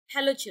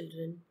Hello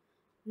children.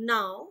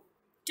 Now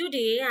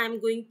today I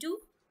am going to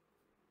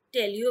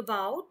tell you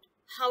about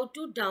how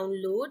to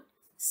download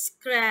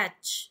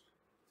Scratch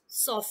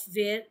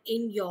software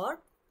in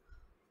your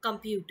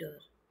computer.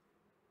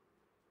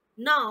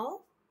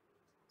 Now,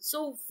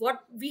 so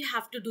what we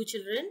have to do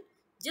children,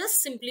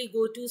 just simply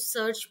go to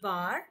search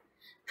bar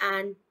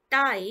and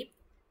type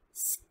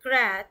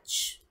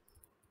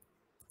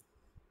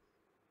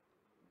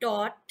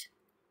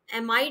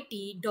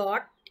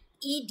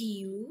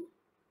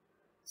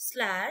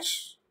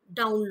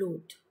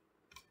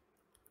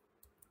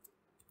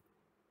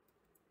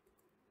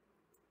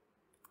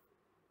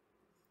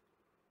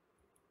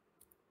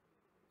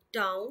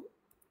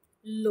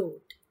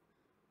Download.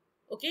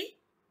 Okay,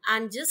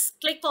 and just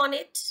click on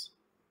it.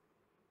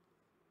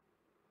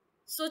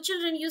 So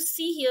children, you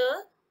see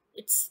here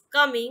it's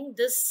coming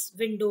this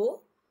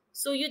window,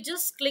 so you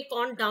just click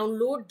on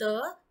download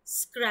the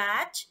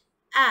Scratch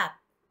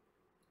app.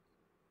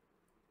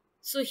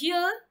 So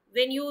here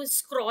when you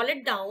scroll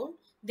it down,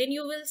 then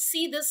you will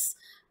see this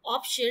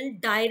option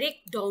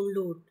direct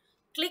download.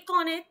 Click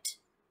on it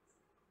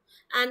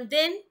and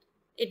then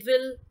it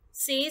will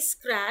say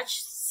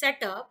Scratch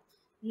setup.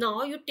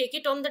 Now you take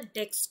it on the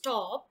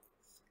desktop,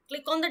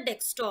 click on the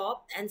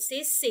desktop and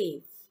say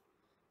save.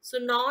 So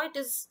now it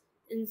is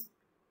in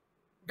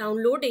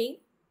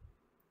downloading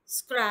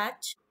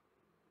Scratch.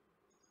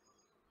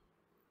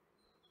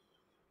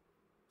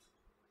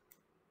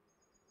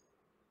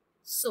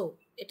 So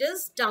it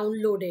is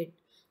downloaded.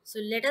 So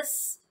let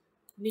us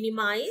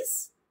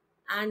minimize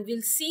and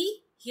we'll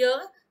see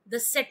here the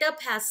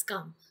setup has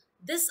come.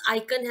 This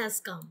icon has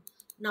come.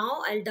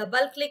 Now I'll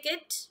double click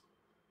it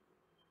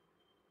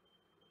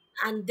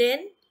and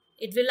then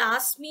it will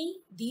ask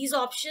me these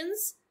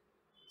options.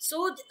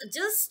 So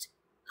just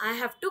I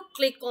have to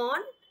click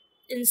on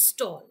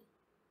install.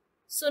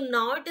 So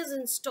now it is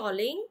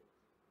installing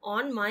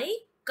on my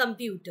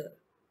computer.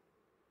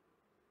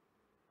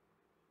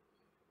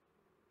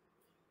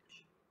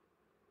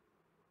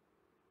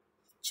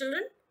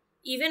 Children,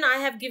 even I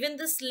have given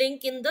this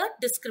link in the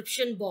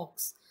description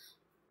box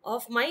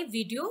of my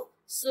video.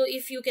 So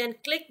if you can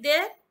click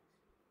there,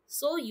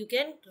 so you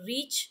can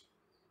reach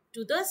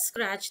to the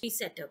Scratch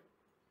setup.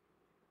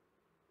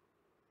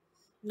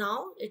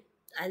 Now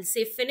I'll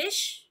say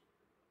finish.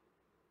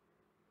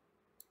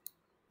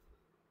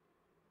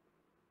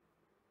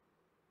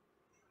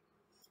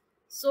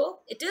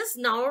 So it is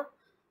now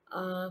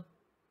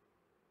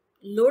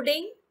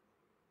loading.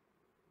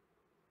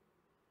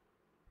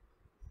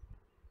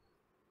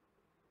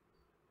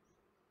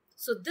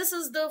 So this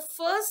is the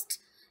first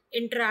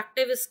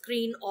interactive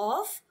screen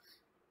of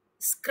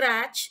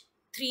Scratch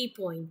 3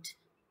 point.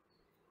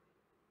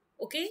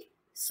 Okay,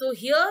 so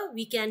here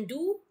we can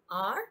do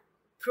our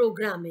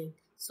programming.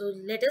 So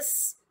let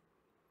us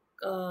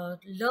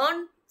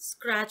learn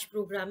Scratch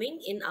programming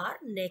in our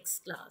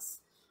next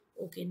class.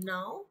 Okay,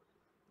 now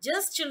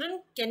just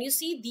children, can you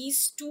see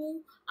these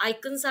two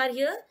icons are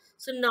here?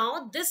 So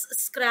now this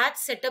Scratch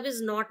setup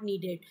is not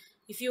needed.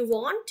 If you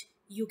want,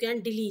 you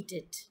can delete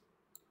it.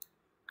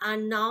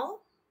 And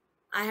now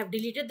I have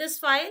deleted this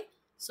file.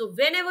 So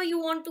whenever you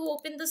want to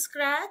open the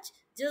Scratch,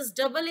 just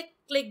double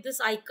click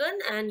this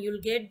icon and you'll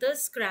get the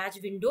Scratch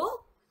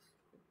window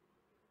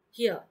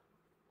here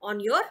on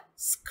your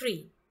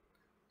screen.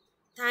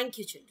 Thank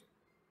you children.